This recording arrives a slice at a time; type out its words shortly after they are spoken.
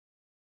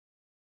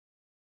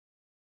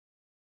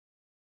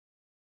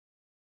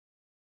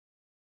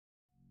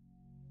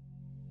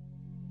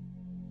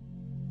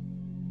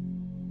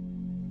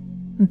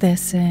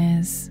This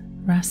is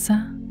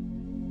Rasa.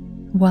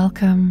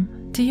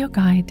 Welcome to your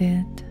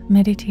guided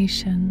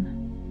meditation.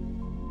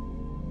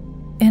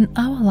 In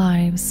our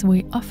lives,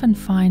 we often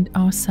find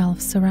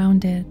ourselves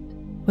surrounded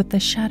with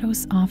the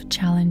shadows of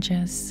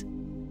challenges,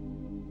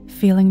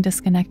 feeling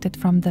disconnected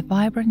from the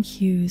vibrant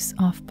hues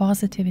of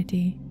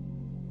positivity.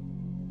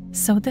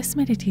 So this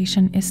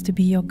meditation is to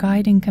be your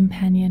guiding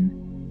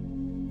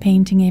companion,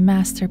 painting a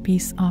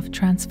masterpiece of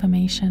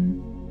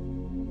transformation.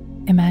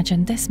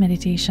 Imagine this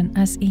meditation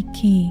as a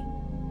key,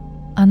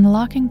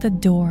 unlocking the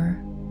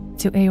door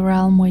to a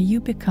realm where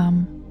you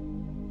become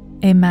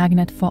a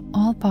magnet for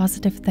all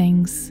positive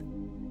things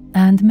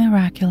and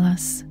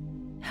miraculous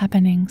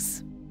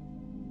happenings.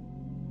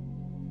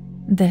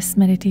 This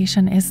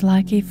meditation is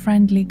like a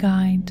friendly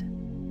guide,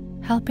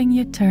 helping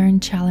you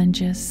turn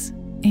challenges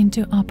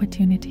into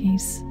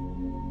opportunities.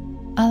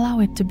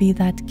 Allow it to be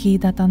that key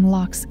that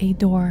unlocks a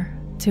door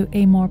to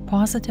a more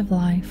positive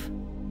life,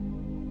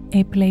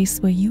 a place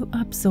where you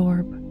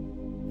absorb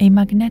a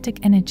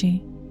magnetic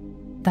energy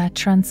that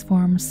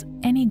transforms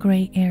any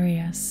gray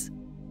areas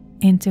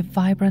into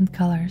vibrant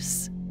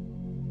colors.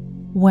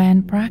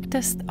 When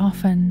practiced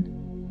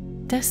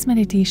often, this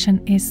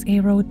meditation is a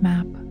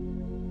roadmap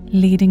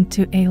leading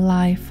to a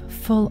life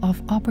full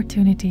of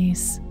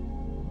opportunities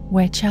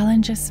where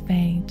challenges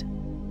fade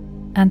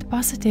and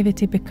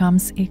positivity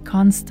becomes a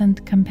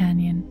constant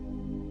companion.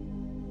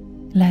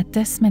 Let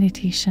this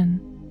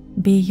meditation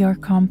be your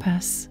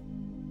compass,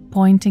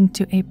 pointing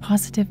to a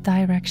positive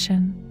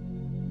direction,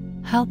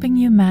 helping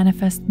you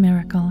manifest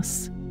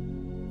miracles,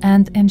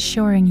 and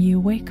ensuring you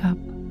wake up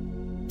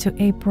to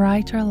a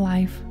brighter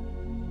life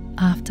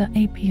after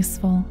a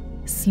peaceful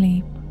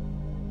sleep.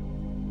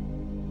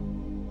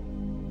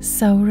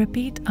 So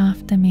repeat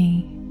after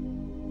me.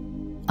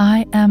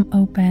 I am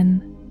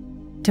open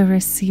to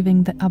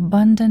receiving the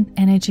abundant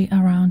energy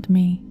around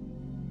me.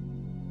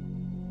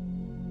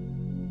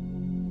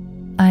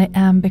 I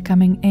am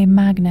becoming a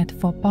magnet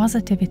for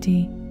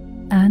positivity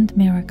and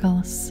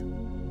miracles.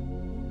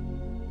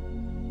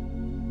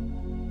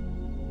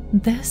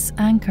 This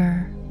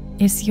anchor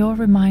is your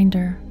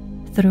reminder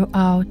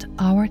throughout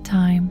our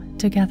time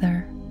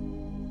together.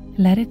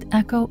 Let it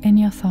echo in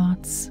your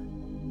thoughts,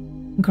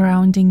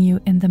 grounding you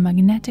in the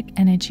magnetic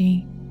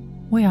energy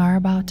we are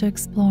about to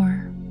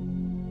explore.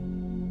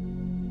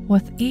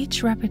 With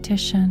each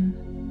repetition,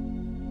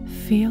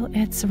 feel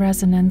its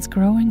resonance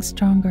growing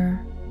stronger,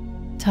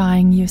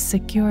 tying you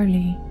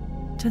securely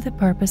to the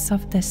purpose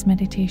of this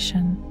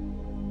meditation.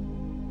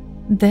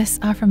 This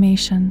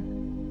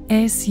affirmation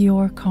is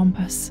your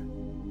compass,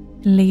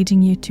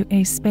 leading you to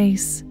a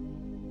space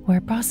where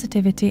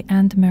positivity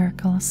and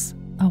miracles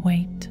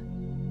await.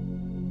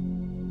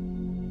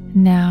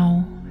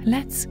 Now,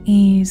 let's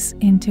ease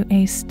into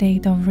a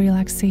state of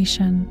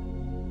relaxation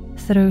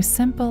through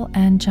simple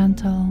and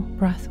gentle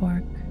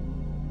breathwork.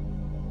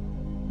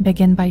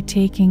 Begin by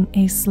taking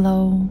a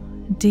slow,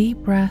 deep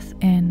breath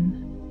in,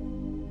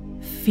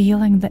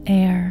 feeling the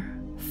air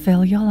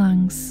fill your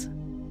lungs.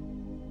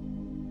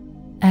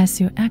 As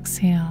you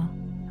exhale,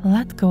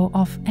 let go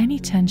of any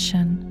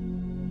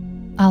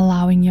tension,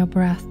 allowing your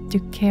breath to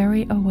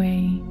carry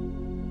away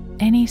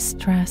any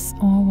stress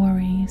or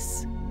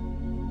worries.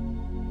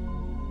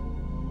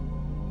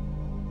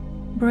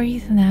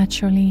 Breathe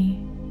naturally,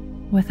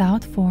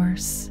 without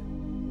force,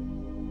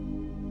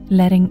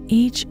 letting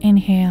each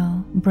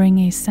inhale bring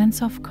a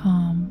sense of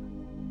calm,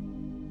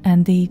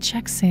 and each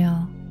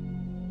exhale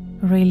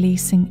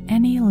releasing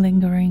any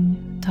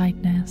lingering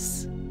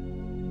tightness.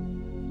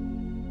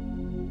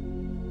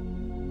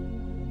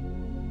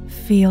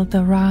 Feel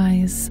the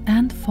rise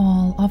and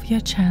fall of your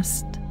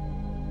chest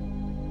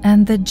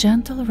and the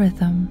gentle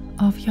rhythm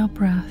of your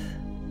breath.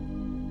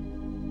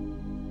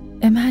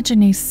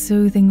 Imagine a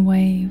soothing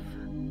wave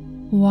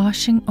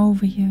washing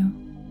over you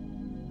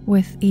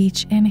with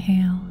each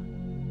inhale,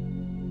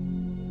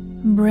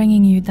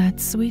 bringing you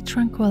that sweet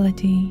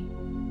tranquility.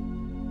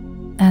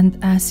 And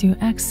as you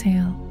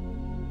exhale,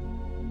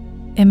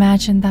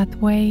 imagine that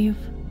wave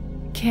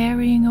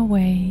carrying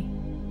away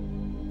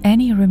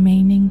any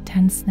remaining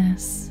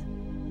tenseness.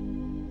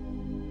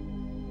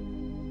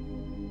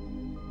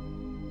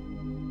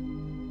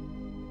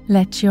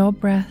 Let your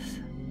breath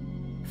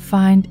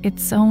find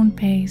its own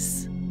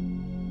pace,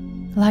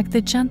 like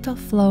the gentle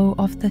flow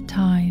of the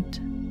tide.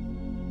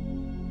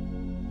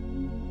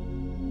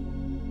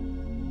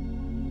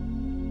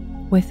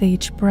 With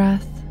each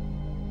breath,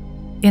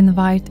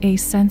 invite a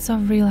sense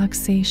of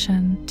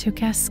relaxation to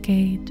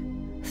cascade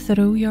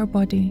through your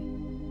body,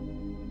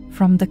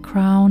 from the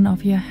crown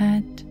of your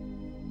head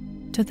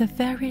to the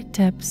very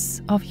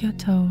tips of your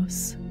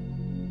toes.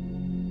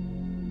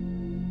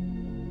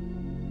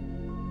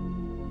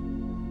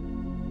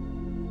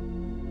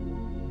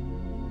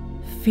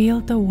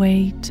 Feel the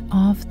weight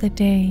of the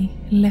day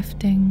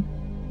lifting,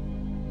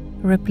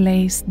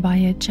 replaced by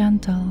a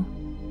gentle,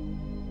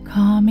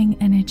 calming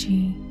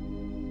energy.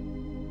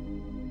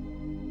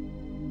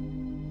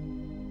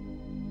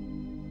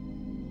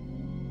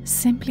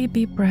 Simply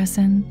be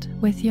present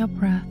with your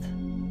breath,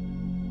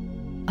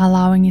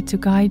 allowing it to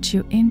guide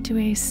you into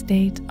a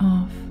state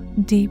of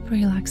deep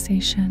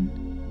relaxation.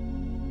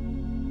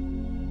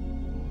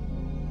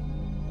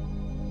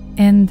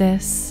 In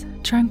this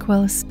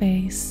tranquil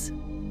space,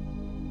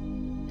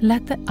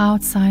 let the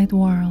outside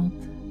world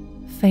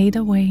fade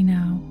away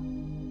now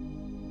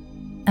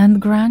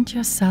and grant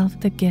yourself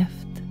the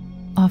gift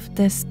of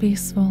this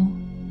peaceful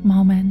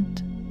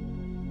moment.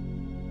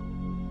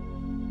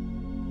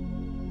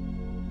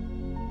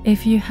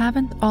 If you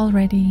haven't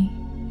already,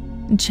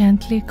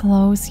 gently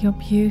close your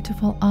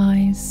beautiful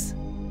eyes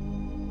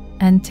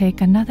and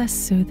take another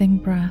soothing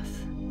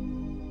breath.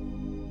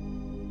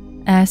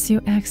 As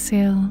you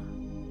exhale,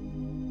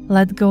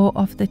 let go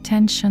of the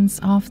tensions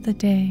of the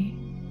day,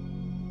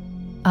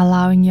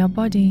 allowing your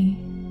body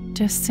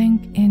to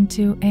sink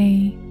into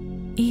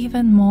an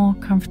even more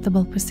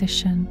comfortable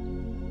position.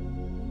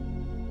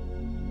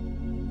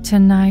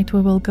 Tonight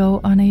we will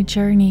go on a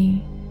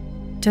journey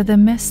to the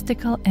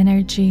mystical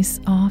energies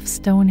of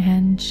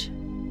Stonehenge,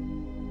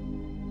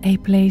 a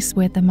place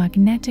where the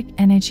magnetic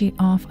energy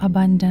of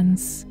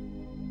abundance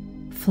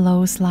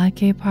flows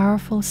like a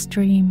powerful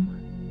stream.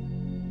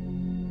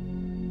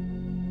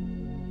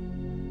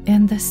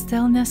 In the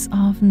stillness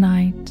of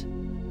night,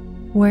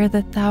 where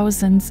the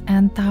thousands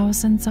and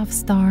thousands of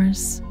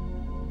stars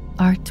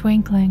are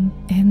twinkling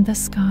in the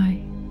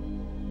sky,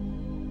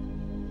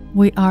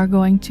 we are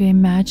going to a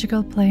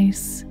magical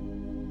place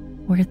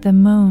where the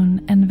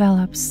moon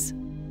envelops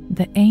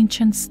the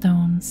ancient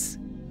stones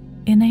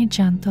in a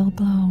gentle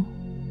glow.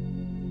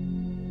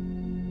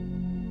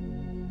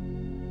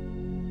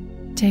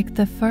 Take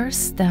the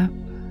first step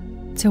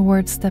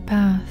towards the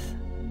path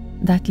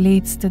that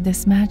leads to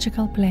this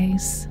magical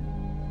place,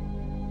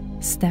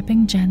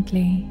 stepping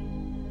gently.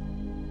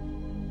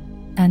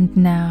 And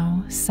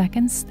now,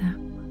 second step,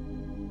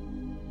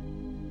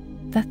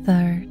 the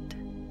third.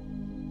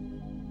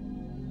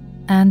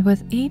 And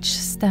with each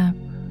step,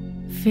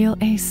 feel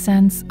a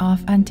sense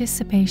of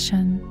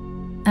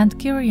anticipation and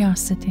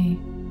curiosity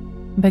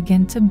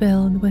begin to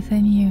build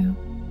within you.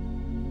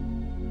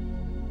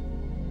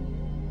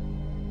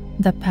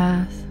 The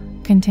path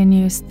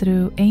continues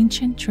through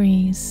ancient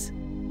trees,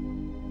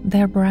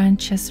 their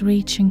branches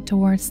reaching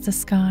towards the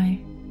sky,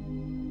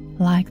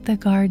 like the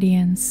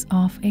guardians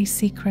of a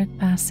secret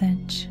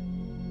passage.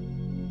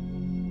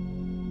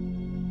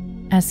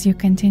 As you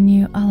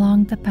continue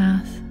along the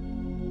path,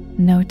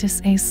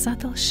 notice a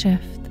subtle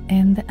shift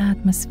in the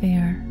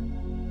atmosphere.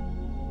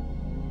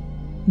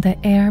 The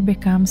air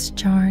becomes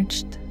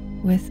charged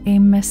with a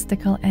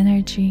mystical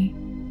energy,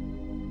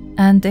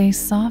 and a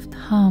soft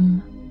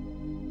hum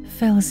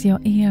fills your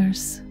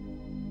ears.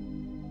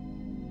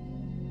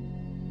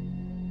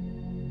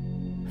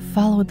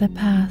 Follow the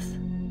path,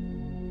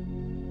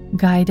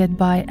 guided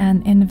by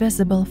an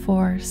invisible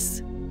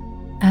force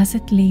as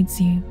it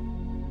leads you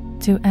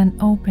to an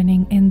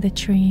opening in the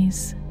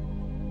trees.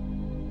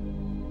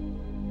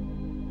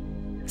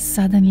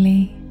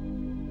 Suddenly,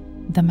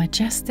 the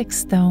majestic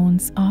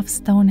stones of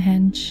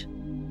Stonehenge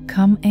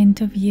come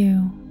into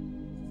view.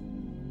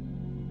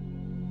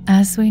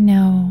 As we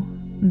know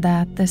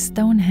that the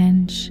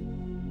Stonehenge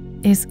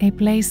is a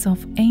place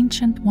of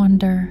ancient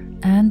wonder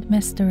and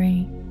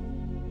mystery,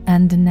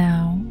 and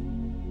now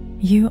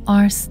you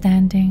are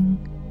standing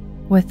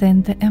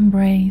within the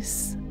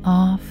embrace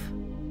of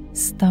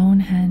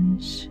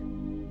Stonehenge.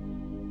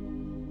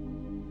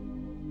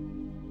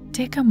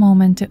 Take a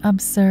moment to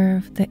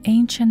observe the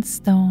ancient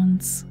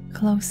stones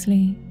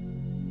closely.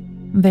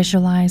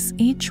 Visualize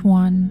each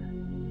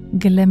one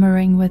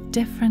glimmering with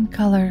different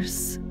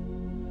colors.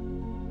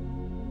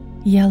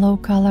 Yellow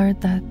color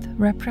that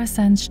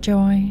represents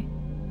joy,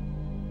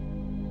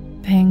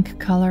 pink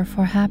color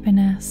for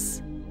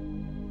happiness,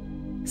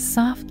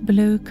 soft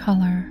blue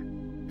color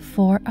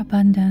for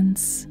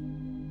abundance,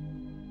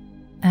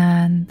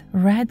 and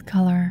red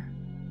color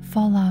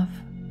for love.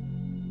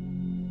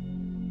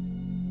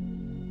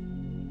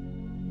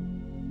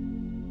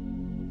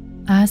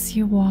 As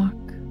you walk,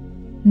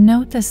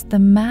 notice the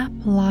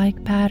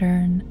map-like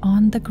pattern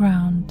on the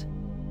ground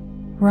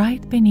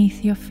right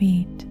beneath your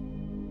feet.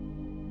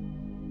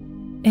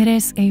 It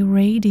is a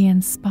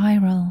radiant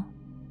spiral,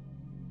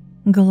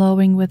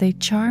 glowing with a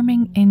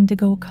charming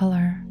indigo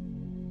color,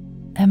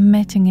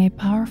 emitting a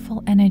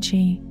powerful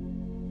energy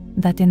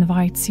that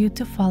invites you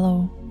to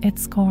follow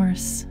its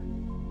course.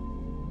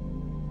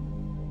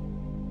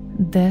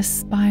 This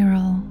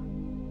spiral,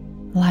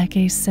 like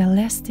a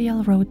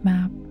celestial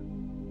roadmap,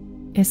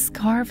 is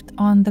carved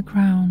on the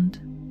ground,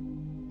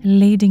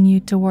 leading you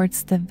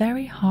towards the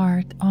very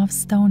heart of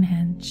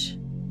Stonehenge.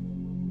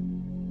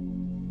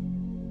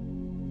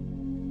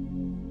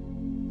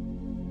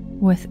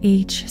 With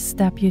each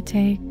step you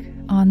take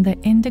on the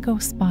indigo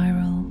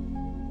spiral,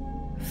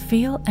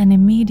 feel an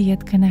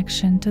immediate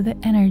connection to the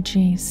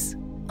energies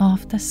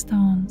of the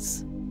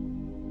stones.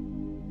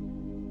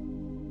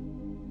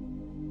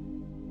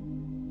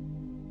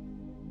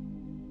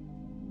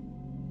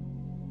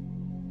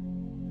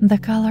 The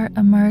color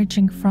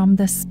emerging from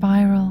the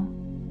spiral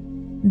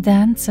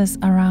dances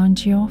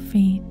around your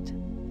feet,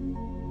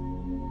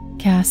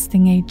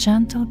 casting a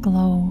gentle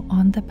glow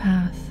on the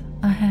path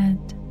ahead.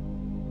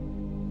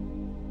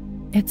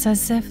 It's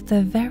as if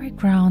the very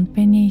ground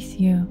beneath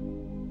you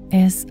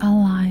is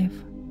alive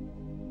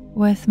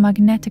with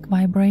magnetic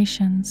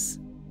vibrations,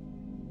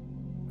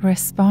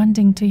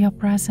 responding to your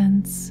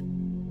presence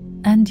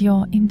and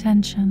your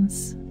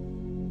intentions.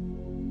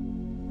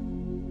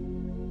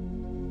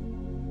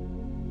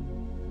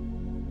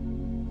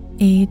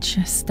 Each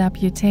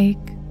step you take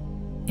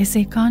is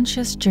a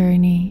conscious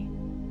journey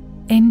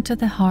into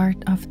the heart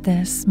of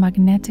this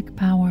magnetic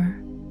power.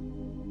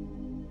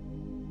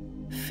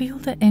 Feel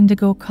the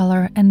indigo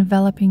color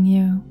enveloping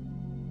you,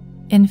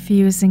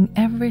 infusing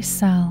every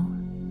cell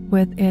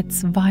with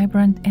its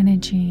vibrant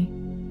energy.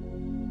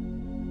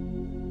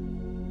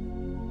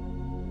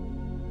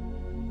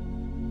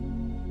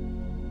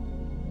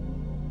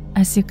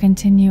 As you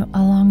continue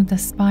along the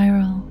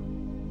spiral,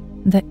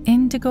 the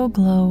indigo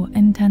glow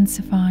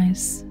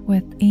intensifies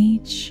with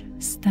each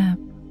step,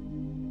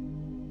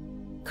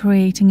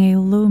 creating a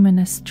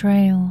luminous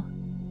trail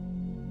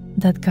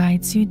that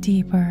guides you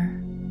deeper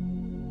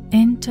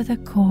into the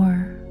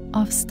core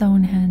of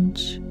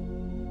Stonehenge.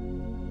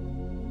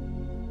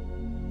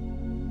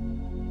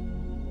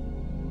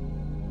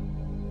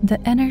 The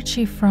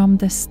energy from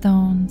the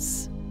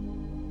stones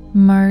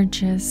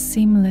merges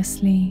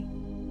seamlessly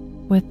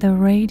with the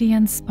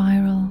radiant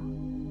spiral,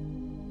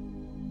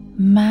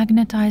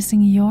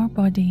 magnetizing your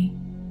body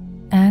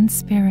and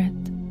spirit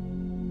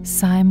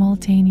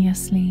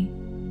simultaneously.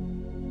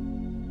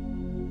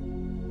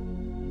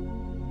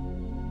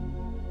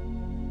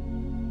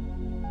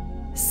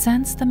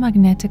 Sense the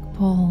magnetic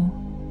pull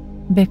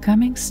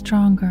becoming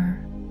stronger,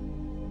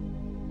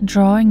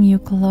 drawing you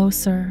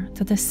closer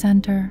to the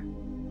center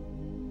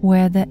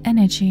where the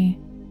energy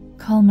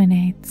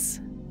culminates.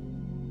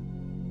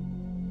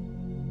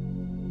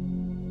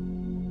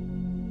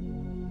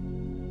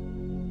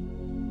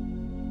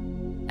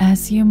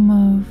 As you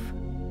move,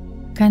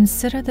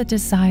 consider the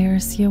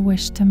desires you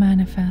wish to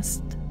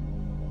manifest.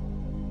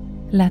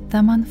 Let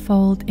them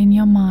unfold in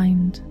your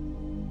mind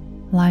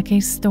like a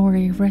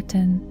story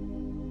written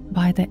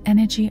by the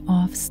energy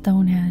of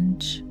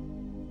Stonehenge.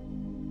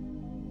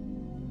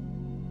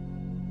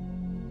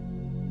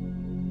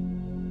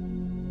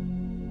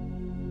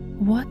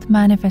 What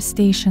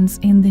manifestations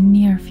in the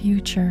near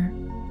future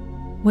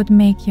would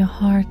make your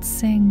heart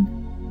sing?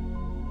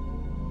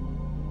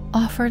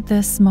 Offer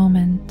this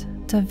moment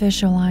to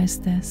visualize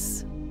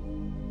this.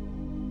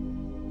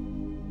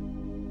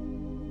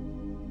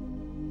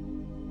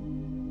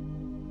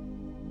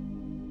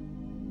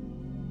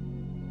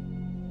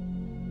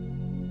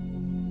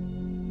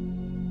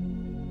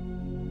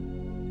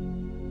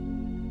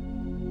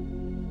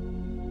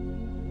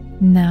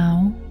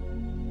 Now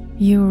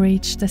you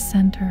reach the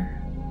center,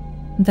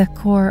 the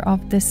core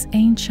of this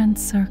ancient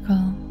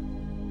circle.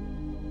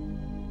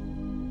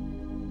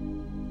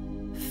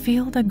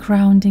 Feel the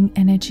grounding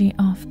energy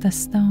of the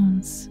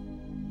stones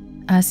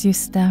as you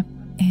step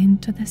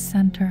into the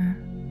center.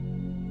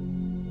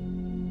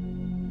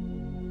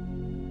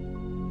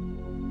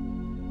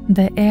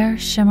 The air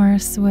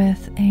shimmers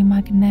with a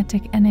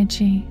magnetic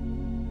energy,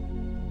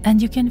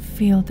 and you can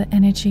feel the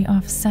energy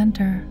of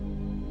center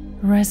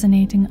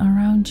resonating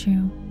around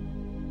you.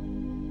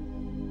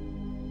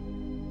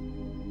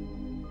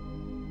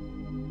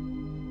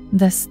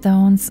 The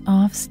stones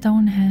of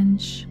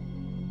Stonehenge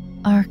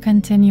are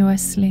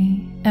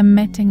continuously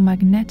emitting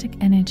magnetic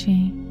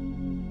energy.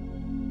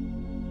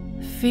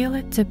 Feel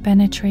it to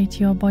penetrate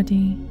your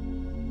body,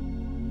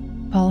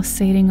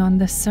 pulsating on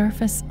the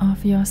surface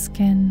of your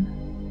skin,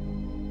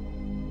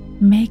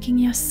 making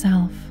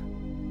yourself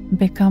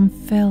become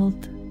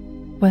filled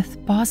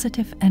with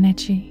positive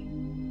energy.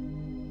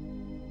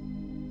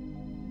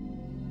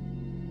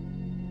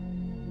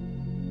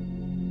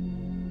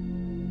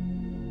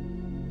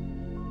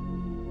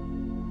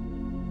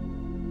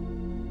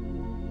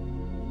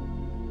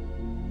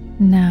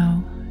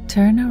 Now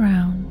turn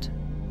around,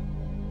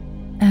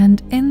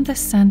 and in the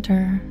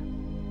center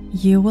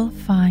you will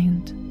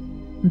find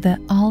the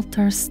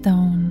altar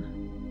stone,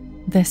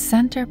 the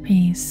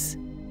centerpiece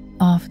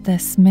of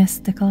this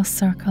mystical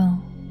circle.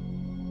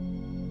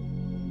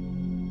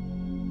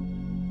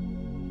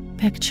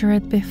 Picture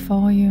it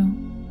before you,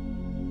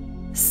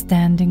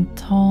 standing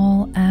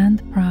tall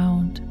and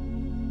proud,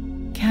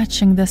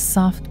 catching the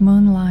soft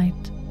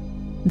moonlight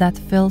that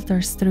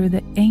filters through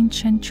the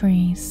ancient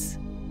trees.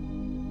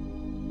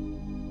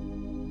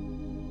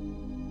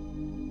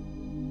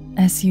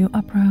 As you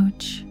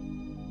approach,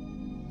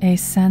 a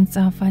sense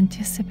of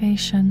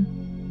anticipation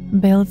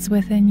builds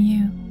within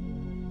you.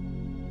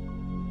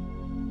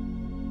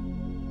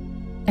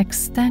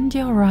 Extend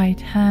your right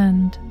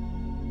hand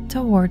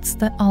towards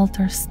the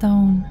altar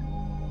stone,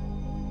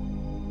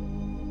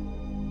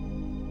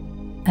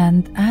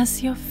 and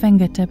as your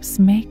fingertips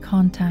make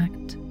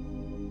contact,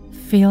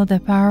 feel the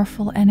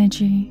powerful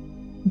energy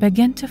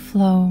begin to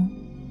flow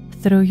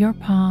through your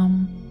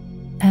palm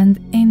and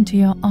into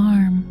your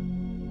arm,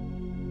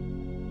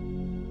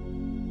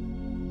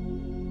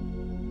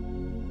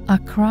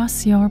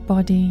 across your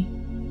body,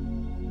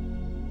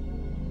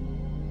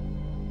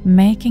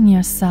 making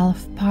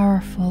yourself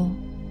powerful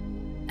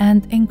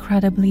and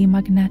incredibly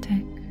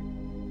magnetic.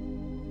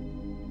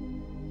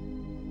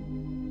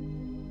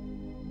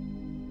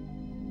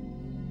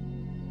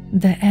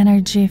 The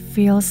energy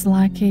feels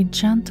like a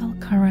gentle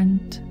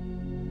current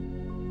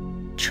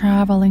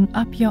traveling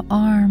up your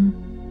arm,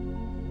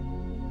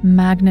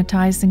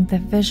 magnetizing the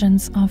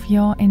visions of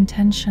your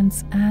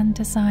intentions and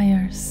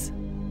desires.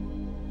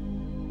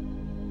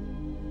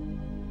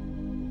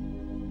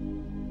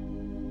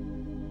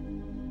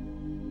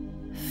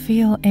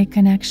 Feel a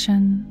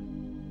connection.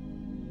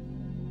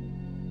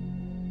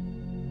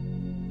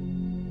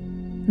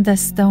 The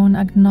stone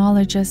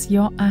acknowledges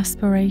your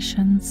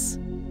aspirations,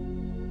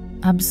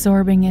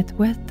 absorbing it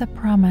with the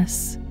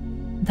promise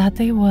that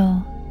they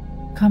will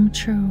come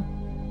true.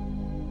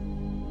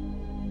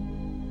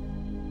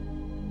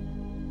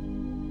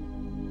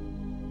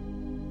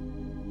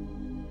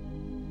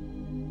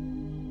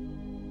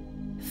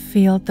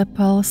 Feel the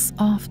pulse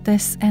of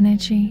this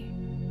energy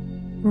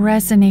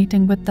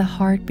resonating with the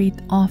heartbeat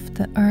of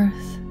the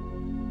earth.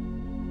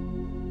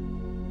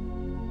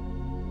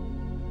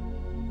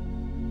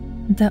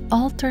 The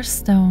altar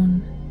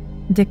stone,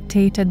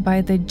 dictated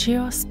by the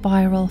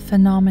geospiral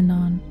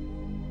phenomenon,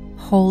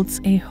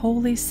 holds a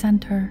holy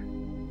center,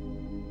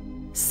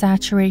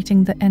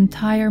 saturating the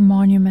entire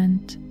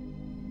monument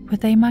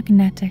with a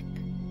magnetic,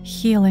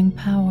 healing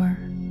power.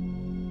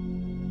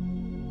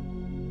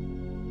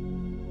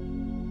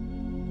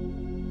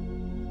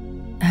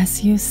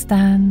 As you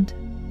stand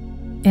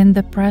in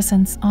the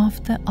presence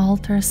of the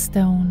altar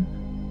stone,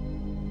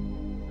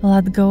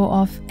 let go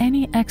of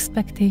any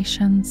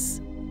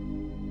expectations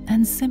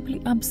and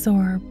simply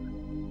absorb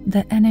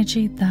the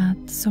energy that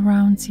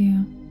surrounds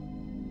you.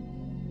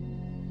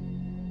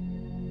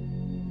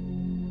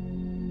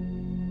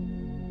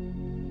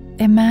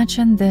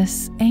 Imagine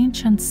this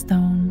ancient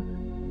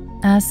stone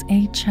as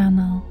a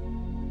channel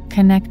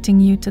connecting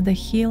you to the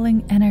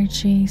healing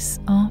energies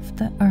of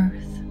the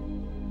earth.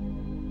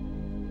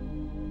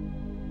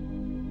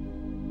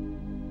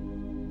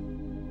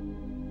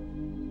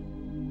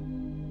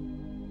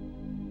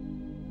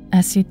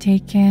 As you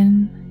take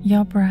in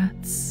your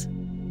breaths,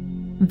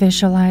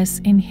 visualize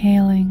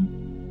inhaling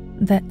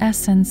the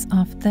essence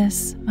of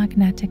this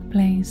magnetic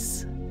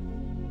place.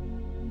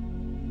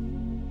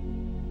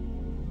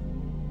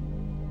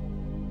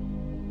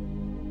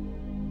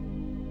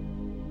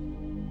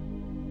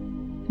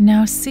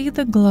 Now see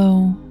the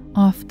glow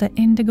of the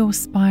indigo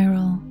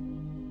spiral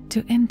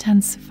to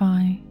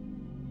intensify,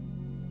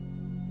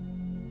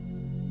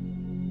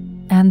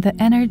 and the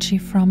energy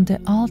from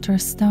the altar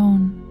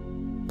stone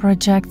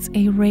projects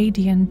a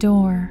radiant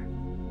door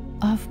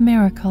of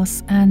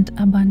miracles and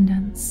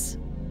abundance.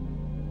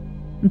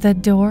 The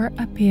door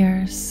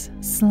appears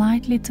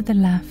slightly to the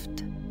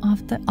left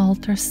of the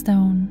altar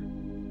stone.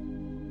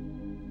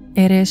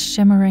 It is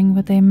shimmering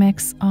with a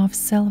mix of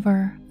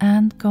silver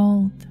and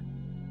gold.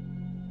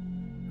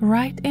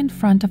 Right in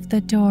front of the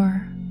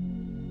door,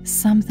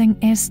 something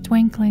is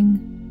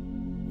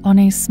twinkling on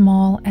a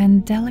small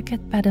and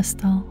delicate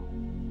pedestal,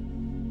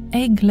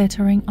 a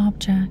glittering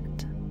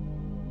object.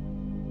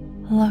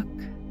 Look,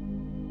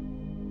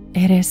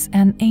 it is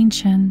an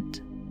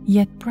ancient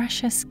yet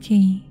precious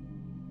key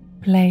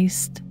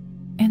placed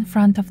in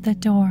front of the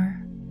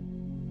door.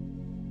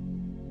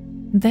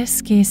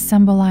 This key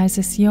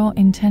symbolizes your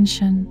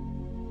intention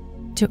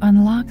to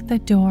unlock the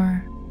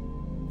door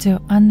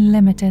to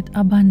unlimited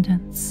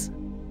abundance.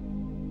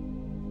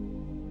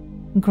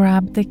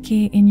 Grab the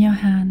key in your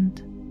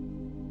hand,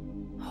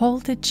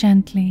 hold it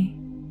gently,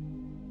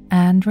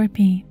 and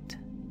repeat,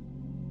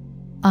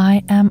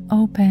 "I am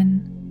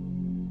open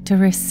to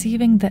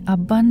receiving the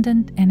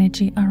abundant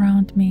energy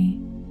around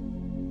me.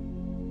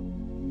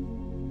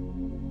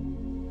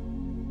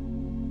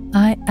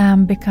 I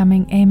am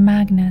becoming a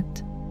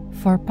magnet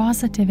for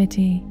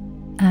positivity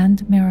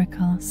and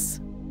miracles."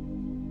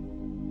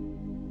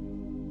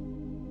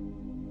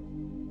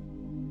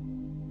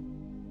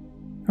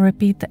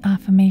 Repeat the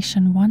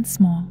affirmation once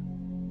more.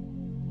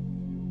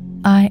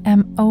 I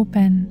am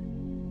open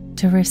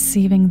to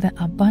receiving the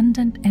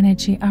abundant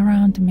energy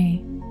around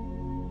me.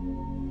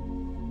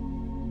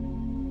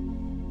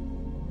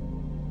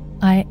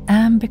 I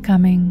am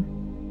becoming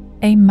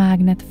a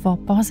magnet for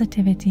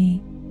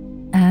positivity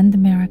and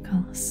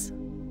miracles.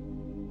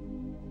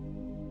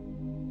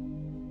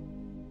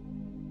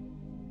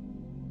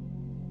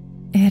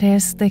 It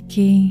is the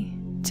key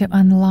to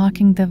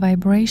unlocking the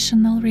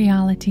vibrational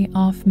reality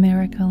of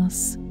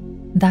miracles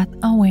that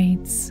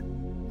awaits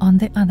on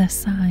the other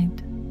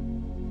side.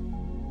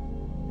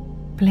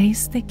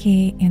 Place the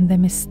key in the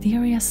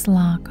mysterious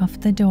lock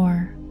of the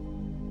door.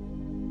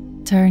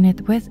 Turn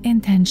it with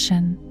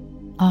intention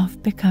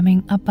of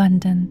becoming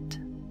abundant.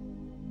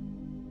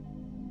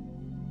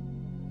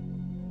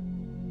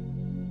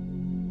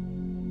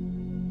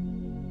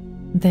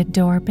 The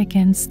door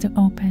begins to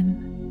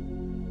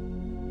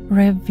open,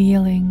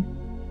 revealing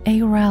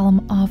a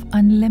realm of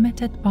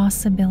unlimited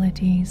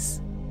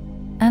possibilities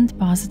and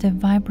positive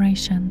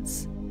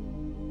vibrations.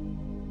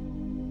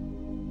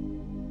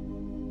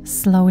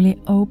 Slowly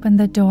open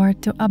the door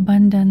to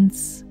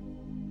abundance,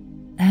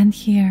 and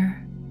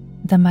here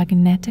the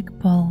magnetic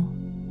pull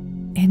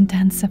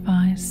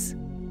intensifies.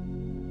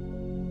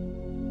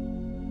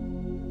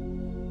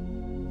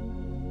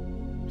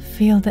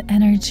 Feel the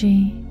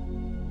energy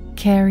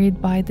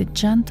carried by the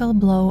gentle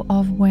blow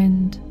of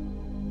wind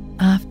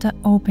after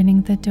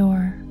opening the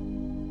door.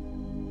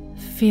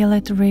 Feel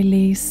it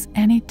release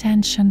any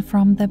tension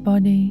from the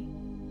body,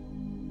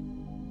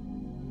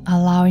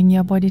 allowing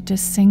your body to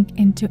sink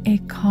into a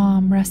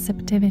calm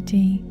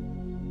receptivity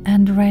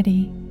and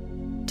ready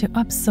to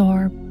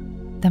absorb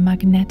the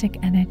magnetic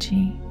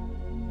energy.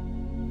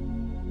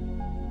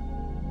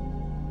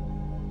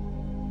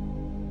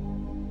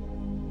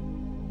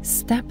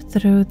 Step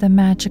through the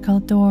magical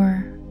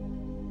door.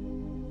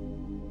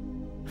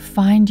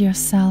 Find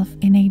yourself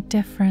in a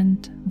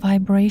different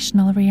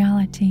vibrational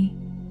reality,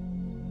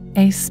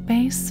 a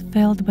space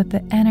filled with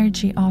the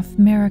energy of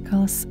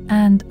miracles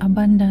and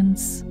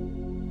abundance.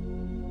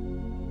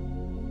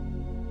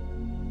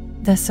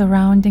 The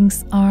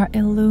surroundings are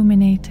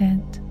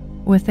illuminated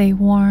with a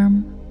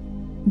warm,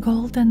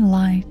 golden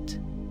light,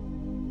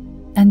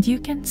 and you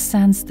can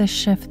sense the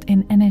shift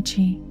in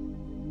energy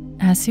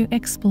as you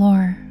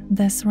explore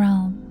this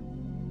realm.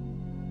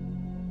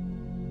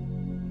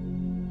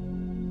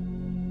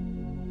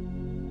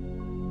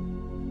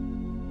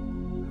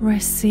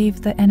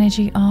 Receive the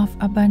energy of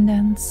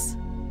abundance.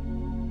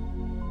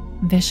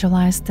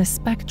 Visualize the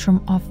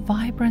spectrum of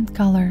vibrant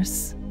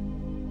colors,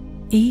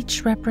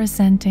 each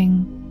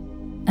representing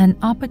an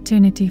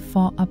opportunity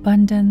for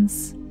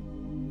abundance,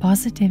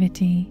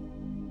 positivity,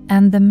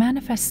 and the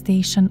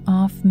manifestation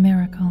of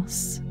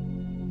miracles.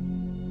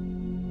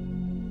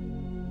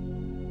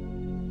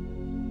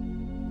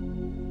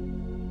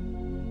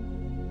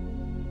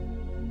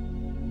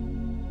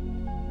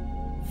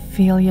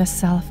 Feel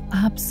yourself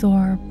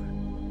absorb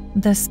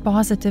this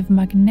positive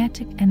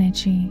magnetic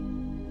energy,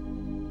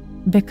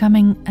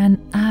 becoming an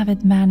avid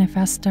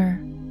manifester,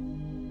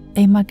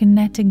 a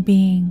magnetic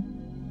being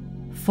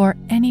for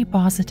any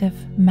positive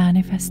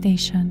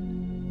manifestation.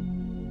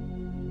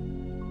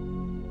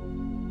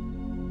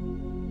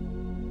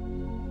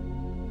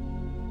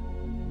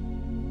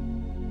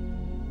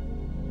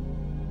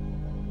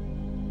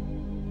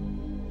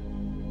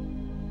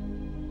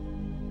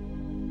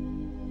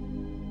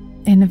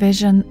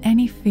 Envision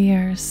any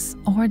fears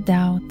or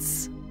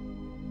doubts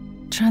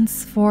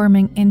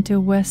transforming into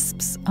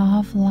wisps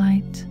of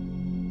light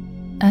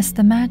as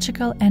the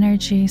magical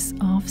energies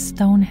of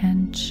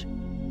Stonehenge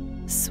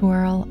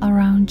swirl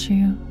around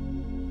you.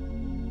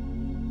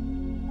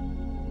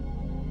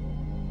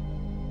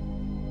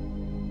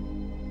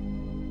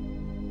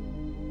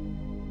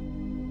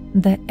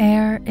 The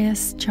air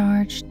is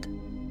charged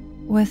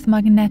with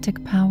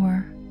magnetic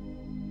power.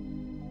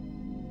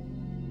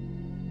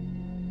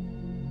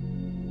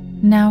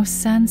 Now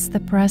sense the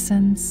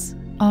presence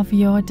of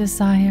your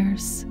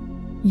desires,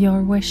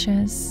 your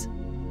wishes,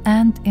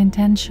 and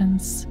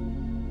intentions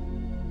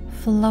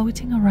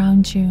floating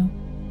around you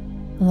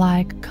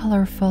like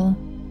colorful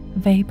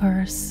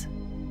vapors.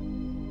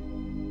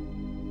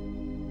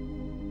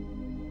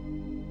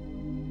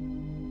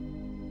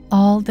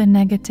 All the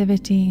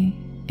negativity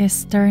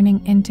is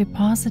turning into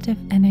positive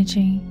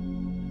energy,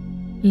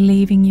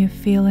 leaving you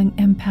feeling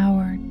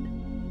empowered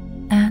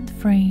and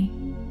free.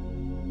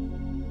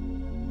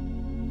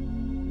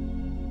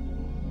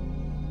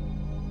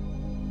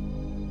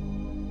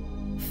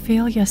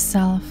 Feel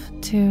yourself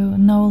to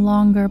no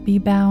longer be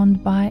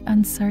bound by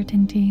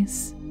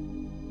uncertainties.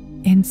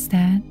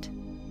 Instead,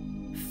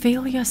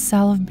 feel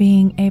yourself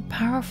being a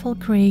powerful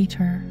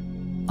creator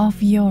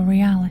of your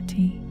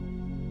reality.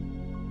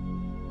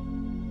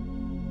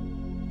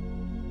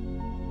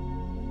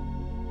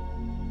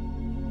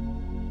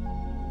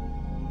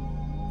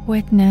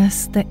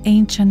 Witness the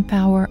ancient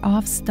power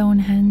of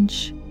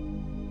Stonehenge,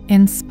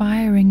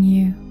 inspiring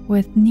you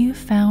with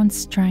newfound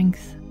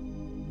strength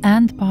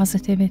and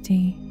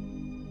positivity.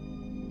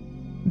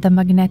 The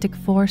magnetic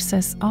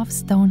forces of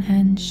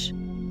Stonehenge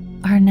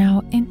are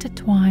now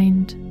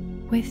intertwined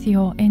with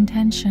your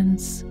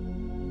intentions,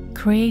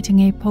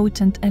 creating a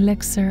potent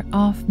elixir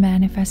of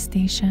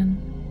manifestation.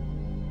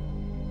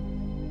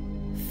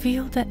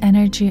 Feel the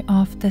energy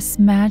of this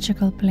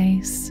magical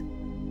place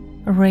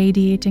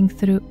radiating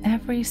through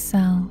every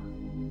cell,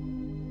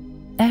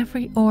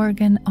 every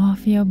organ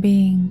of your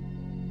being,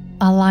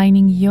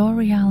 aligning your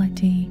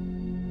reality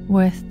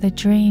with the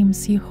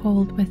dreams you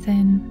hold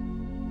within.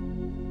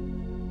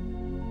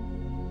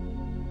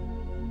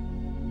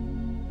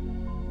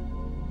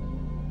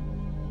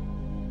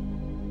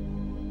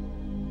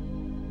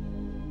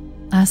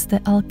 As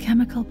the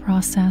alchemical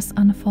process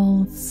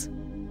unfolds,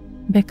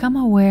 become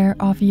aware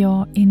of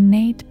your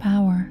innate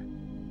power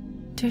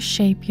to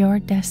shape your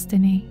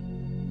destiny.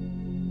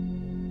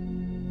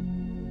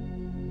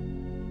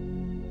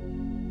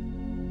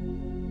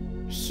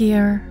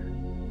 Here,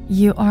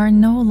 you are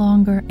no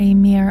longer a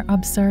mere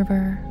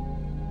observer.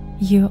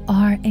 You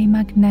are a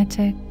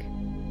magnetic,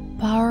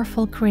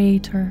 powerful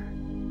creator,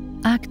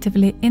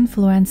 actively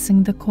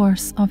influencing the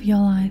course of your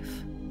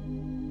life.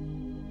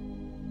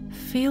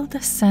 Feel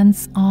the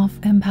sense of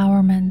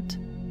empowerment,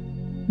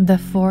 the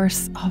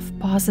force of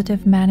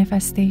positive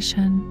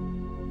manifestation.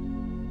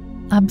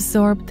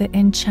 Absorb the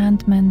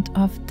enchantment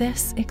of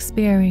this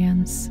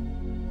experience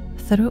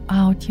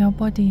throughout your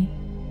body.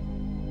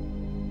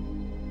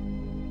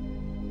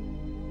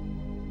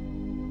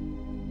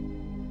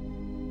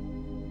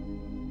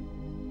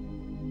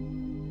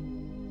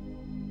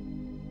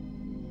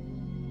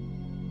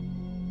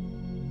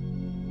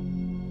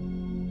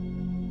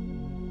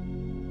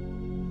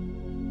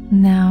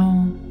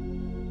 Now,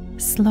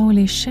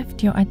 slowly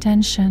shift your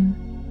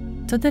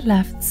attention to the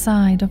left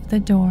side of the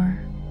door.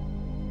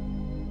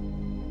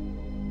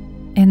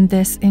 In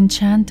this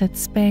enchanted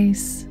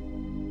space,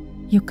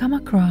 you come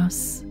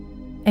across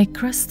a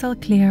crystal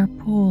clear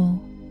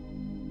pool,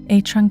 a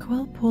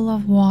tranquil pool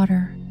of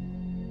water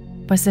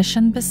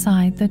positioned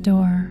beside the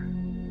door.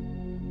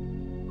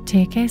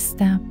 Take a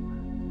step,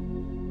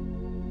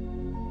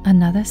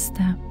 another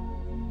step,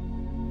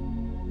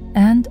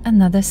 and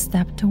another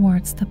step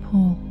towards the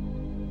pool.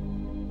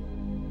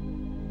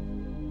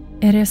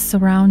 It is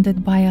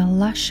surrounded by a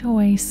lush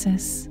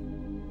oasis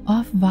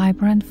of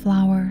vibrant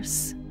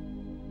flowers,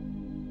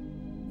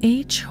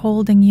 each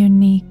holding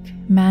unique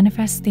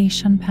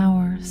manifestation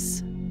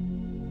powers.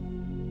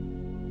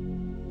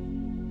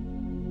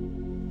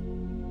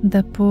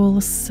 The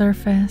pool's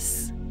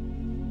surface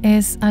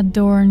is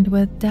adorned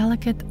with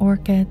delicate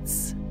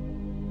orchids,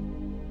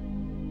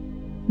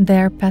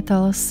 their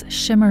petals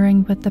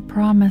shimmering with the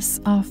promise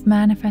of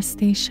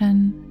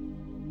manifestation.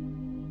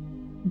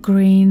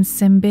 Green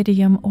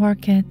cymbidium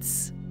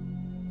orchids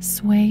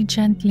sway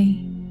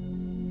gently,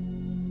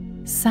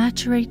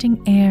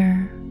 saturating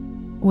air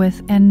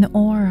with an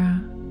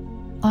aura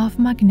of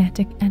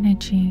magnetic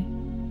energy.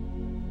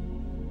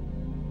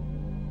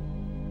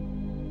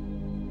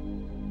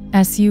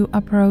 As you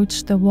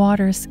approach the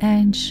water's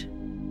edge,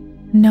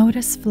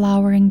 notice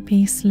flowering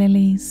peace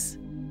lilies,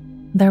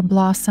 their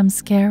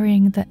blossoms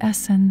carrying the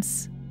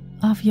essence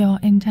of your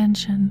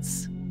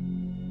intentions.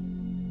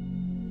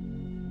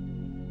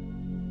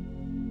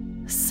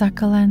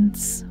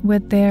 Succulents,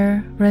 with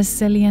their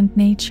resilient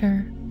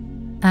nature,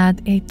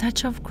 add a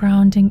touch of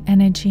grounding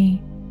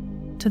energy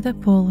to the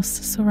pool's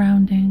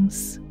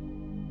surroundings.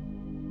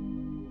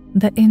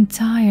 The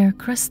entire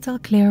crystal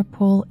clear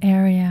pool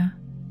area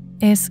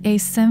is a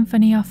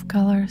symphony of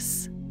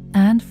colors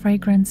and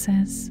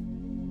fragrances,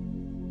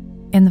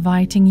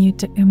 inviting you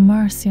to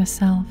immerse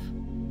yourself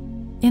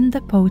in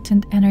the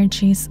potent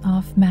energies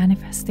of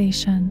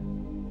manifestation.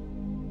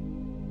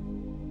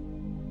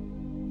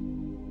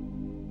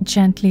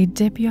 Gently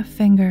dip your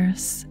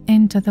fingers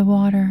into the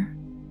water.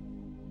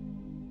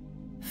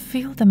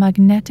 Feel the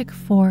magnetic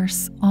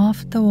force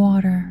of the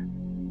water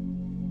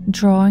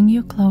drawing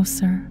you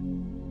closer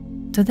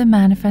to the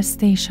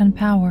manifestation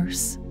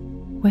powers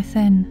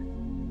within.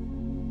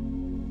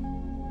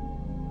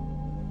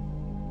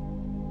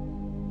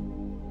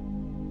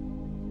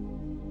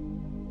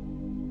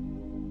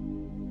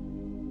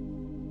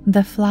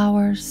 The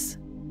flowers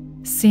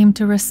seem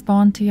to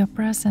respond to your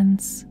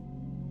presence,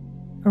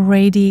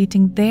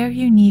 radiating their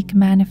unique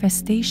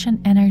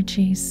manifestation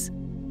energies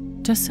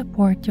to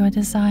support your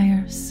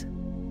desires.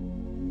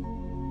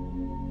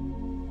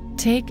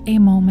 Take a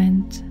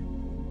moment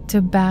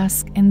to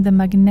bask in the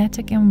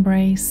magnetic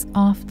embrace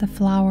of the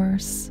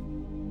flowers,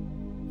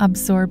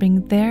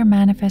 absorbing their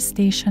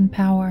manifestation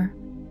power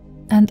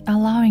and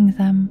allowing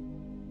them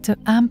to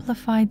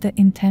amplify the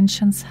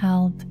intentions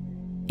held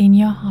in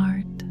your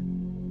heart.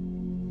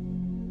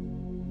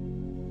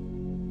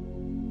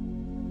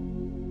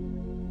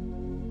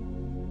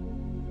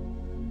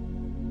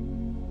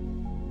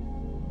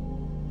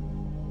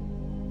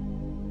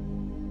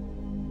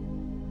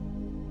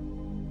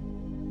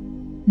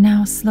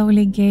 Now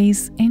slowly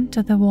gaze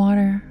into the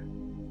water.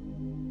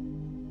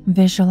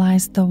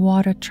 Visualize the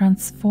water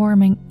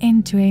transforming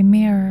into a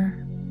mirror,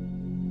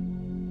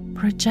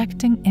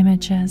 projecting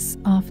images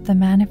of the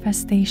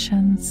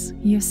manifestations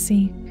you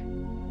seek.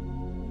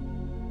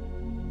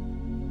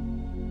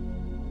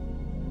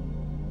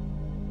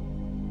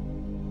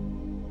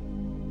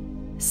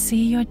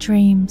 See your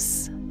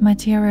dreams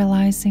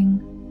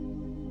materializing.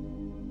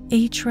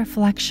 Each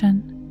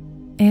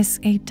reflection is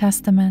a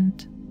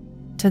testament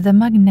to the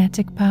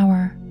magnetic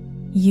power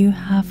you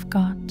have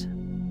got.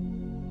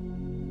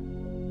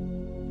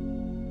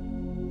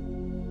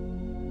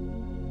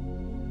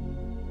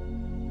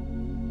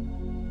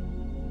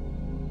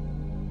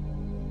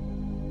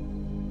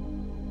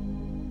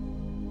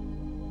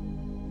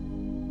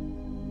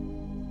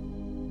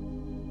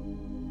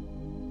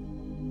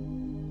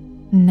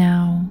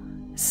 Now,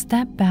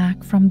 step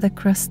back from the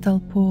crystal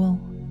pool,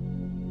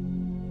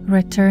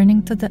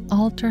 returning to the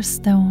altar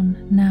stone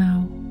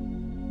now,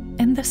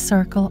 in the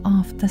circle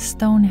of the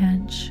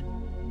Stonehenge.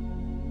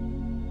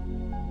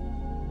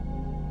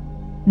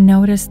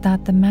 Notice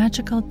that the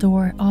magical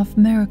door of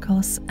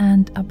miracles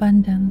and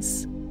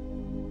abundance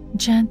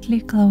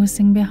gently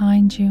closing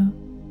behind you,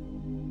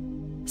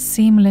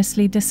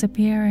 seamlessly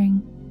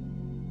disappearing,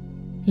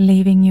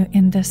 leaving you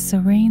in the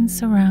serene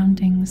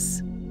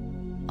surroundings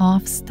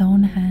of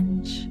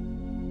Stonehenge.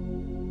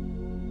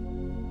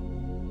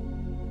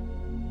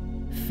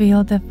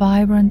 Feel the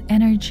vibrant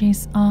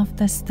energies of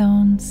the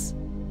stones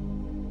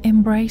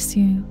embrace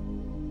you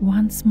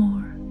once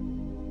more.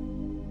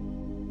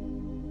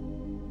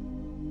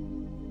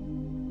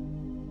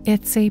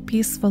 It's a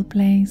peaceful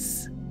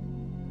place,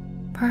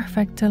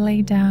 perfect to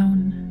lay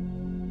down.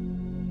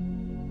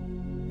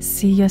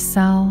 See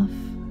yourself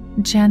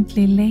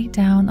gently lay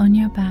down on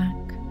your back.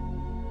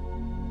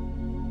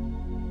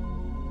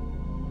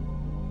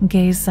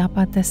 Gaze up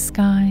at the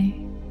sky.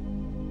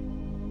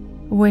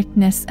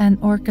 Witness an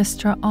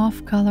orchestra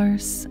of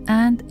colors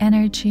and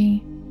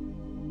energy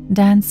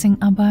dancing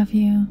above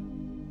you.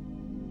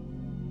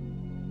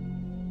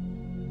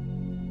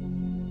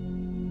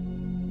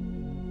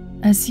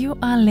 As you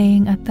are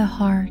laying at the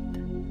heart,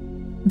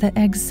 the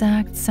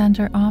exact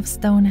center of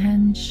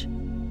Stonehenge,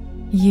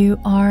 you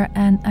are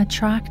an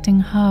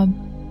attracting hub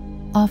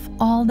of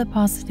all the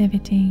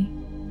positivity.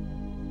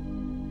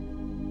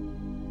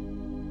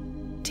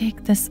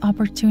 Take this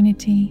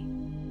opportunity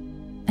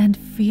and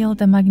feel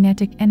the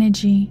magnetic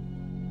energy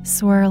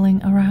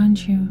swirling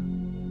around you,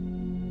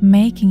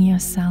 making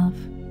yourself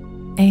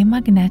a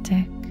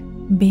magnetic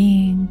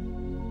being.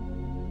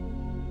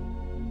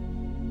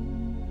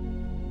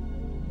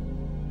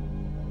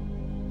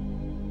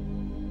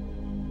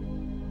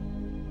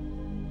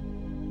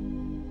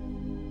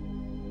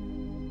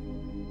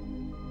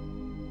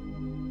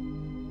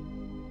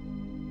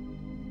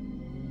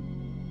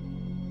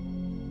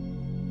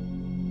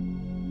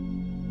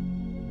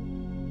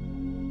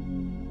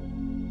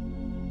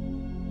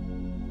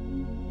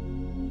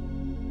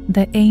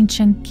 The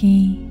ancient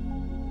key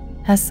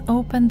has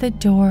opened the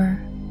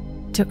door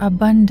to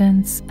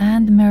abundance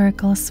and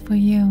miracles for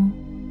you.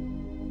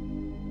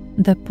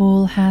 The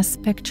pool has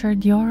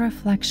pictured your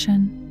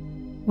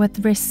reflection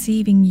with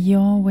receiving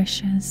your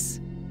wishes.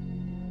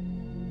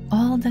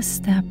 All the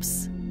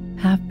steps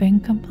have been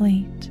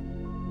complete.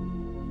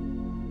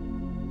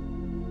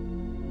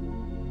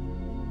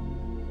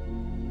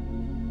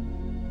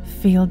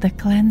 Feel the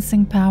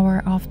cleansing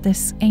power of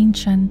this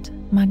ancient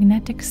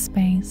magnetic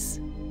space.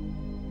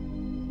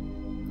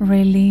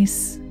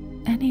 Release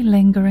any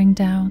lingering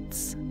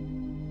doubts.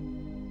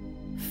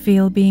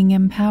 Feel being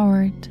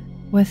empowered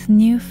with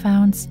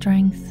newfound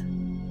strength.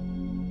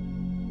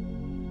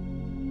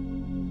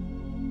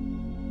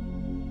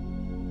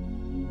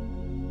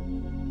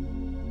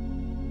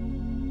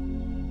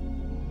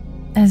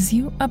 As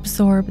you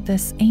absorb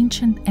this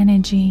ancient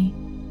energy,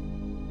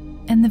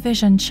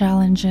 envision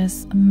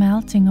challenges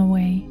melting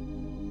away,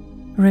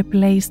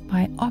 replaced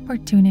by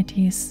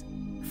opportunities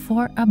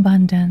for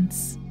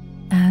abundance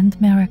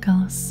and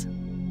miracles.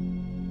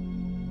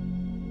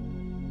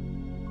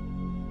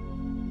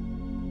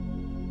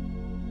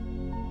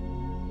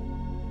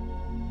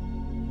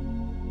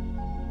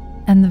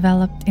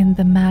 Enveloped in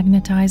the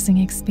magnetizing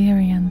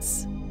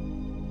experience,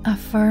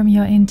 affirm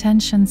your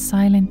intention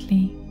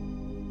silently,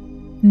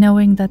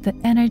 knowing that the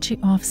energy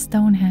of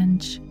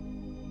Stonehenge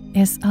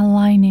is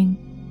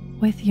aligning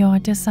with your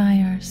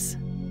desires.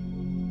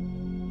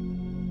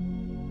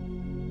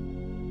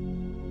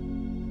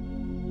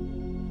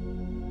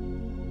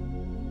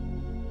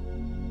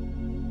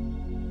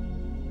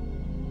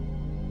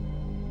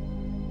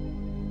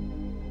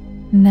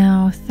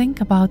 Now think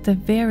about the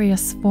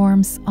various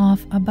forms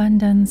of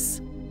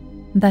abundance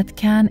that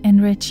can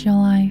enrich your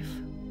life.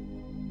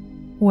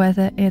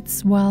 Whether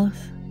it's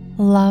wealth,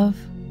 love,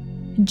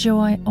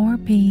 joy, or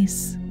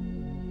peace,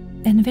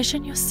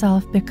 envision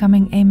yourself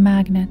becoming a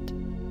magnet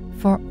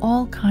for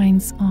all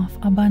kinds of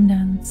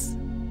abundance.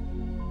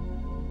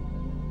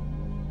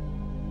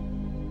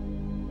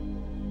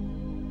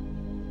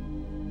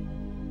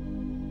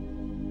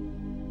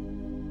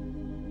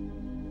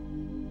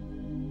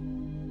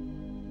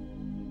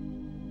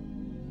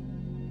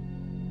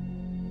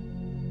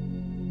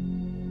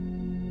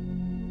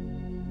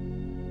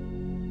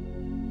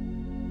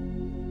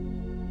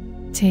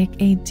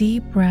 Take a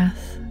deep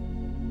breath,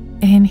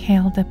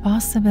 inhale the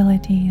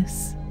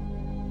possibilities,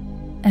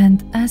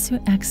 and as you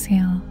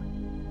exhale,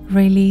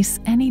 release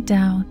any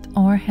doubt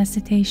or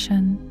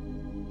hesitation.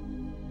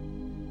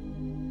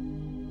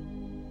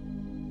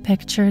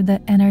 Picture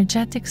the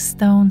energetic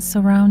stone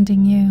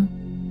surrounding you,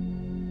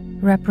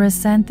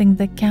 representing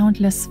the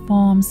countless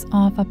forms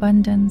of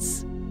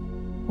abundance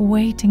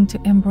waiting to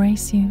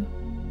embrace you.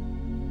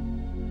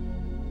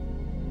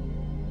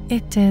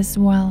 It is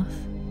wealth,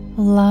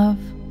 love,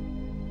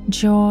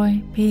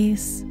 joy,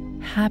 peace,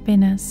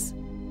 happiness,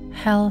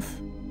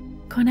 health,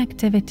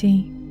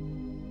 connectivity.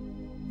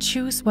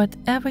 Choose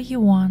whatever you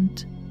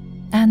want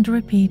and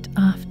repeat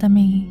after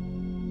me.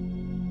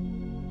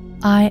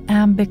 I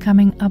am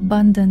becoming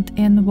abundant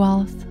in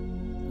wealth,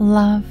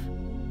 love,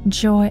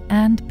 joy,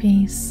 and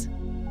peace.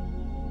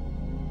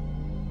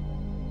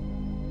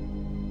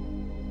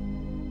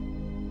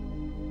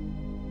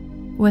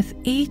 With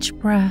each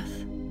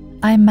breath,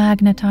 I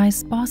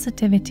magnetize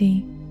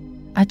positivity,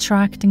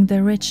 attracting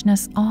the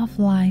richness of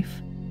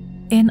life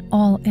in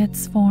all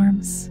its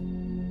forms.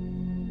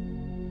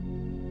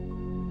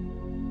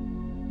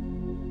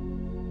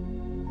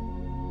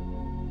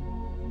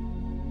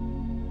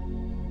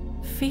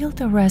 feel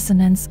the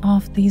resonance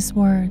of these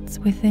words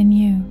within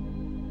you.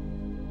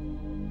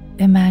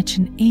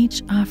 Imagine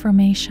each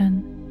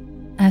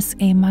affirmation as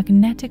a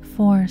magnetic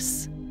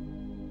force,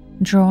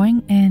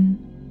 drawing in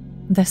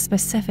the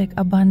specific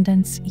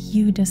abundance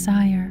you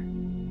desire.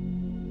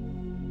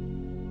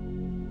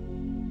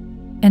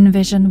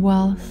 Envision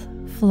wealth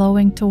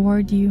flowing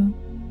toward you,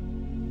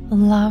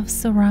 love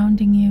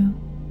surrounding you,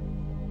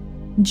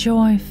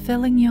 joy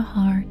filling your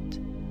heart,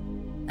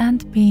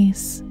 and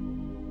peace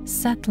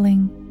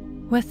settling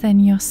within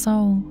your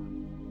soul.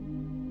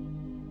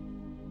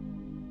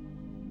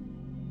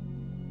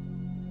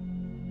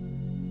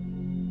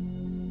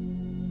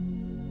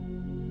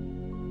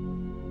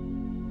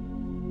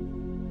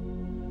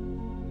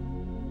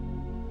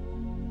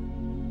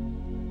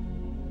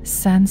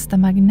 Sense the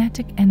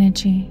magnetic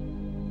energy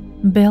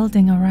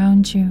building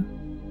around you,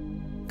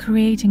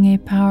 creating a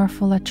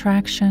powerful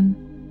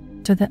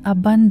attraction to the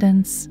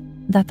abundance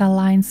that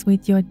aligns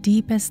with your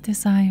deepest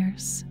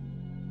desires.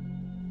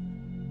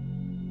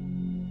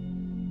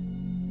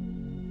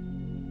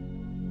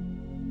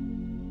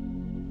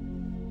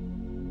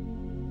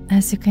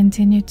 As you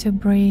continue to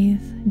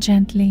breathe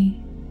gently,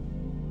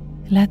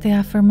 let the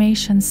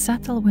affirmation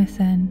settle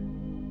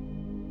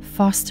within,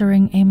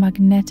 fostering a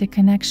magnetic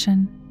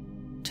connection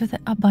to the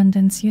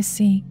abundance you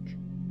seek.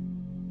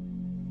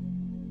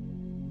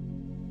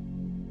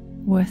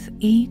 With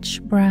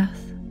each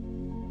breath,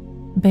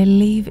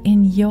 believe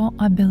in your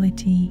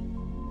ability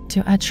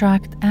to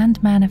attract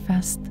and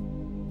manifest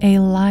a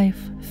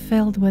life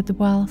filled with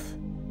wealth,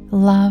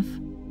 love,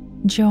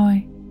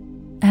 joy,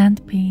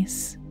 and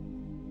peace.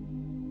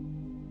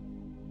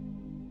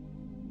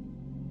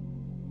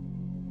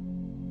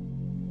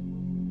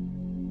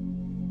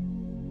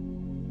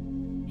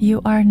 You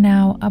are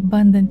now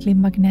abundantly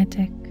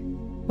magnetic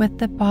with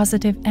the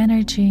positive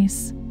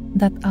energies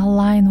that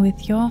align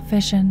with your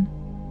vision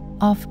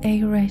of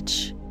a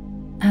rich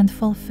and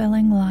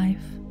fulfilling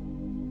life.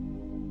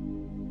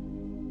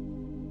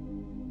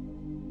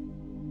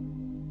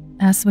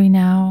 As we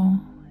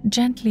now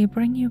gently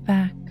bring you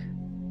back,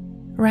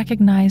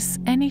 recognize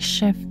any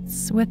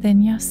shifts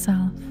within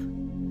yourself.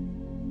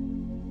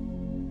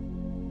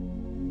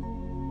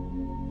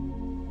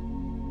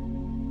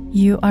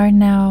 You are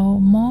now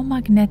more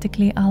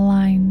magnetically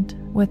aligned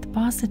with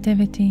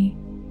positivity,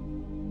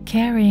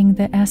 carrying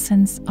the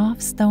essence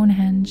of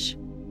Stonehenge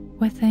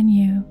within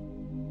you.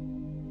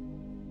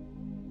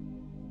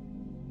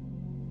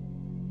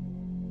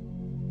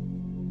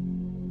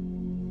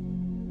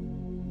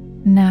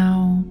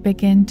 Now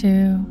begin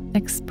to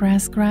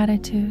express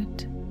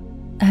gratitude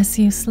as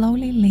you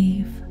slowly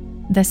leave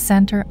the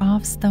center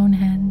of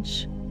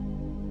Stonehenge.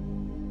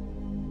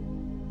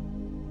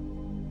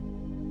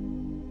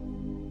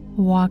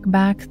 Walk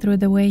back through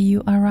the way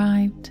you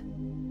arrived,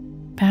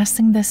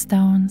 passing the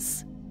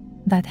stones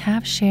that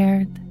have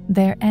shared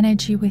their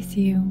energy with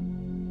you,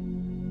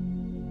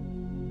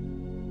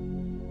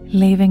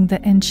 leaving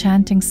the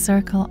enchanting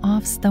circle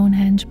of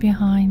Stonehenge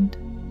behind,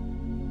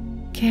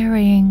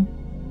 carrying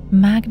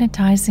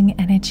magnetizing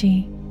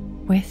energy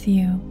with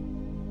you.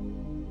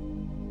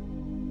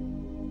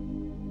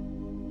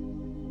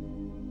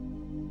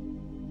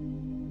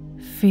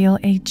 Feel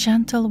a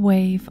gentle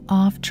wave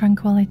of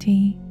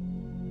tranquility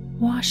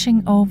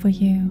washing over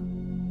you,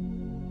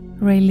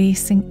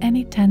 releasing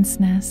any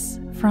tenseness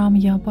from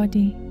your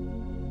body.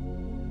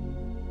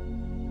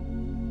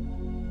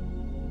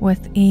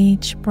 With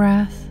each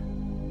breath,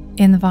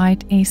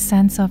 invite a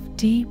sense of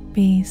deep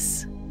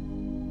peace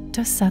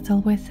to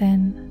settle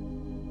within.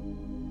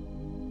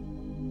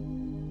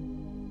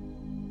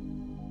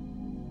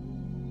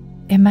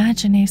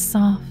 Imagine a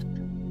soft,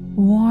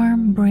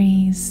 warm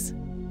breeze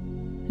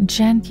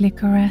gently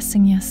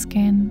caressing your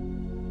skin.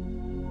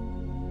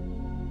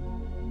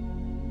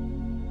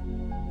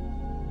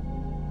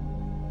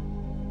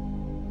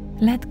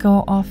 Let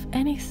go of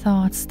any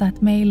thoughts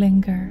that may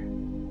linger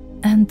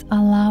and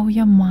allow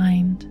your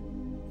mind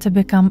to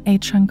become a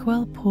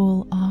tranquil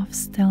pool of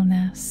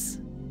stillness.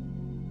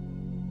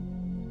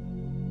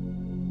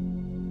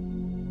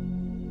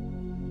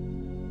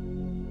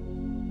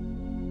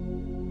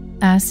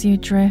 As you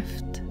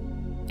drift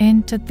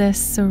into this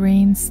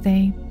serene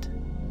state,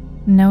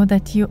 know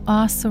that you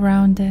are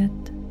surrounded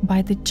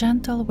by the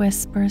gentle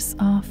whispers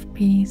of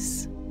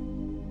peace.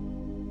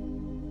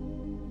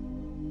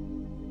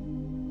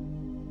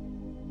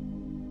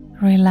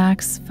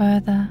 Relax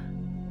further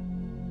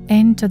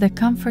into the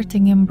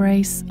comforting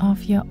embrace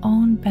of your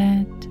own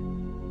bed,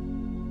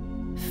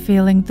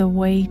 feeling the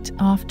weight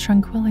of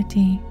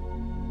tranquility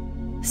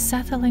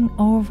settling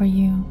over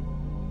you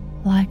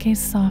like a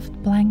soft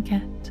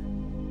blanket.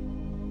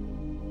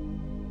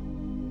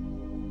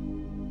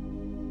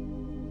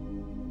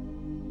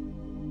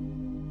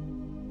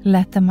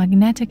 Let the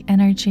magnetic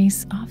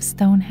energies of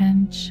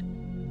Stonehenge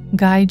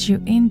guide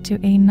you into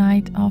a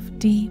night of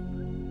deep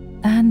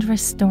and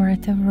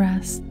restorative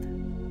rest.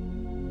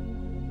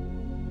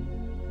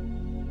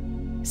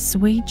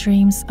 Sweet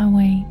dreams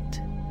await.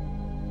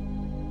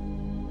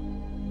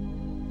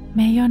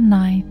 May your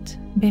night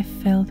be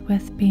filled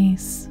with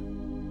peace.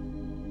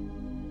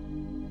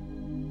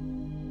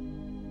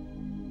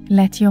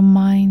 Let your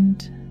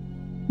mind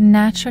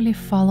naturally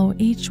follow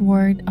each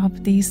word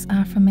of these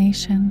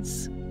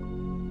affirmations,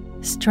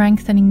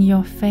 strengthening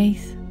your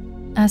faith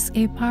as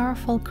a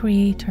powerful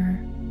creator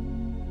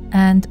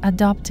and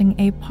adopting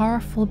a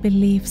powerful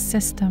belief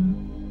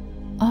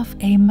system of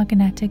a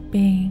magnetic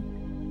being.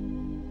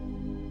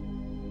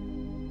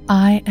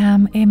 I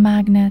am a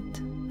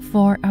magnet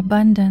for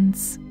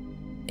abundance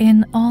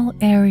in all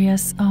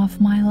areas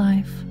of my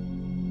life.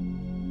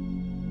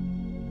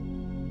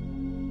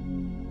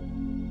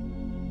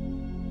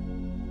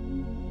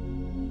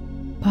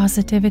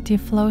 Positivity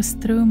flows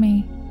through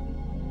me,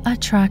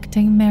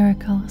 attracting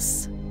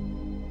miracles.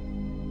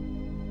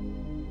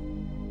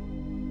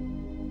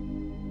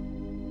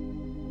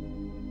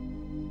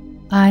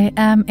 I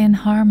am in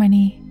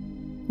harmony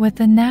with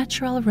the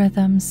natural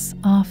rhythms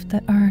of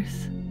the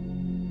earth.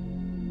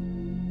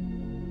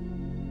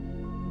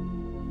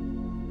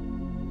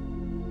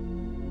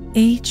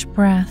 Each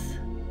breath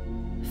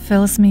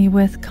fills me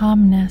with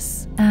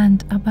calmness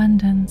and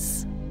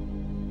abundance.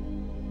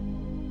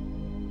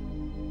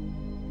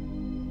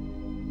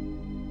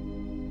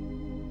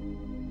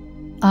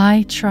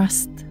 I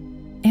trust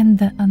in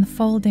the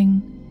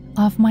unfolding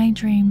of my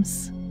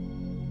dreams.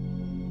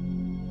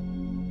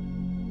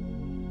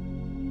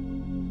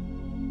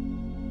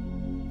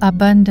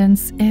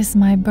 Abundance is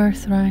my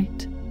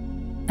birthright,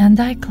 and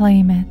I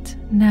claim it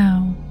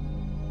now.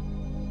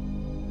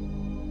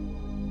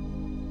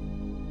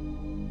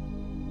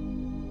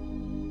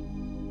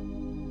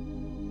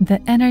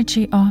 The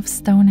energy of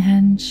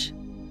Stonehenge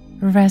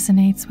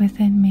resonates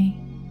within me.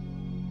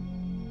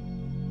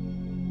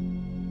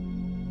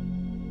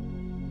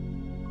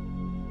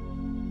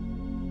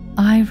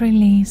 I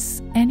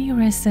release any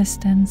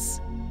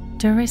resistance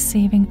to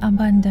receiving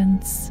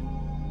abundance.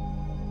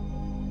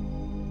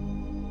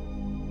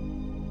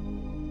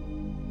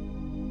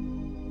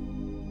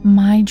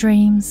 My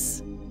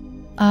dreams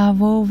are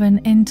woven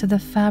into the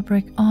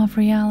fabric of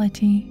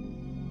reality.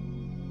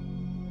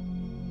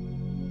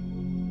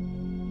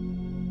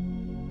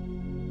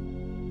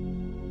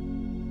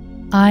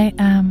 I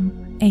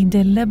am a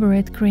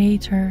deliberate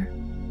creator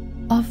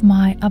of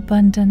my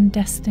abundant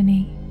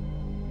destiny.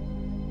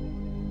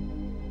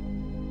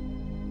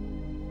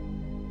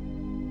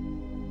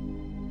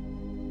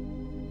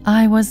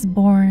 I was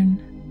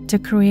born to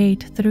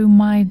create through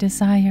my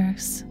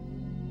desires.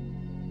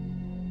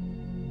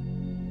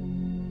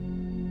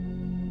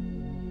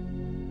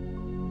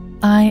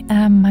 I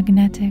am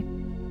magnetic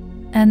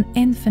and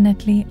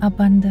infinitely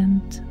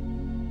abundant.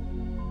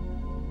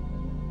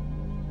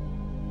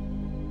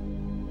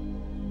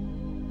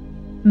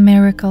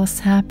 Miracles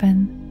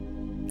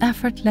happen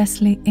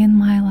effortlessly in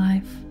my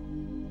life.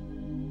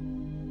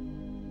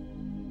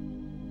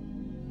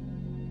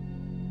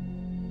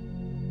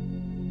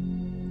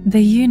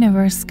 The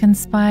universe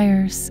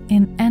conspires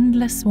in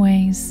endless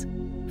ways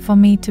for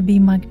me to be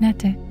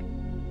magnetic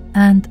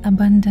and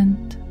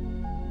abundant.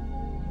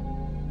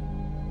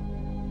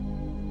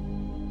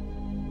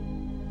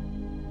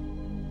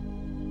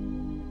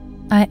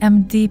 I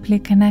am deeply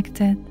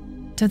connected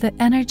to the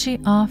energy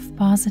of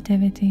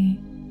positivity.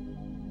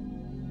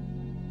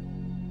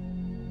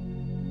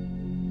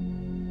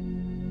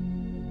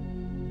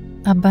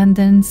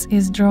 Abundance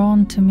is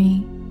drawn to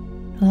me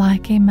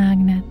like a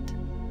magnet.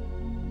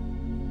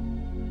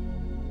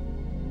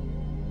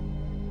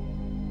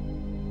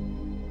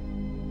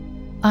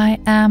 I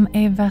am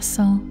a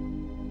vessel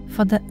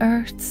for the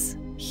earth's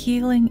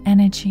healing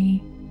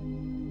energy.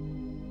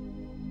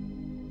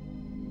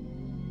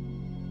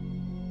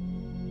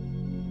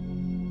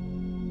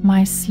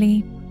 My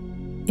sleep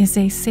is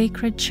a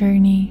sacred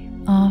journey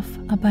of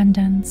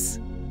abundance.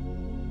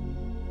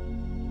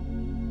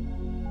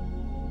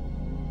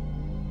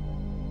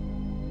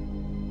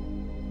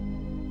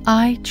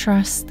 I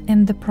trust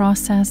in the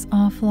process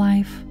of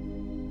life,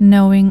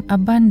 knowing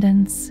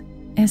abundance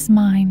is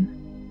mine.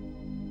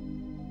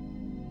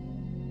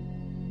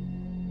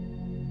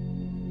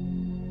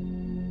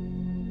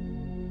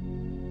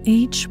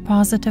 Each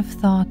positive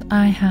thought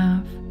I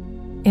have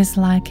is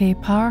like a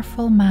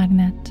powerful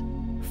magnet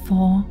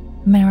for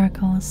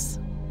miracles.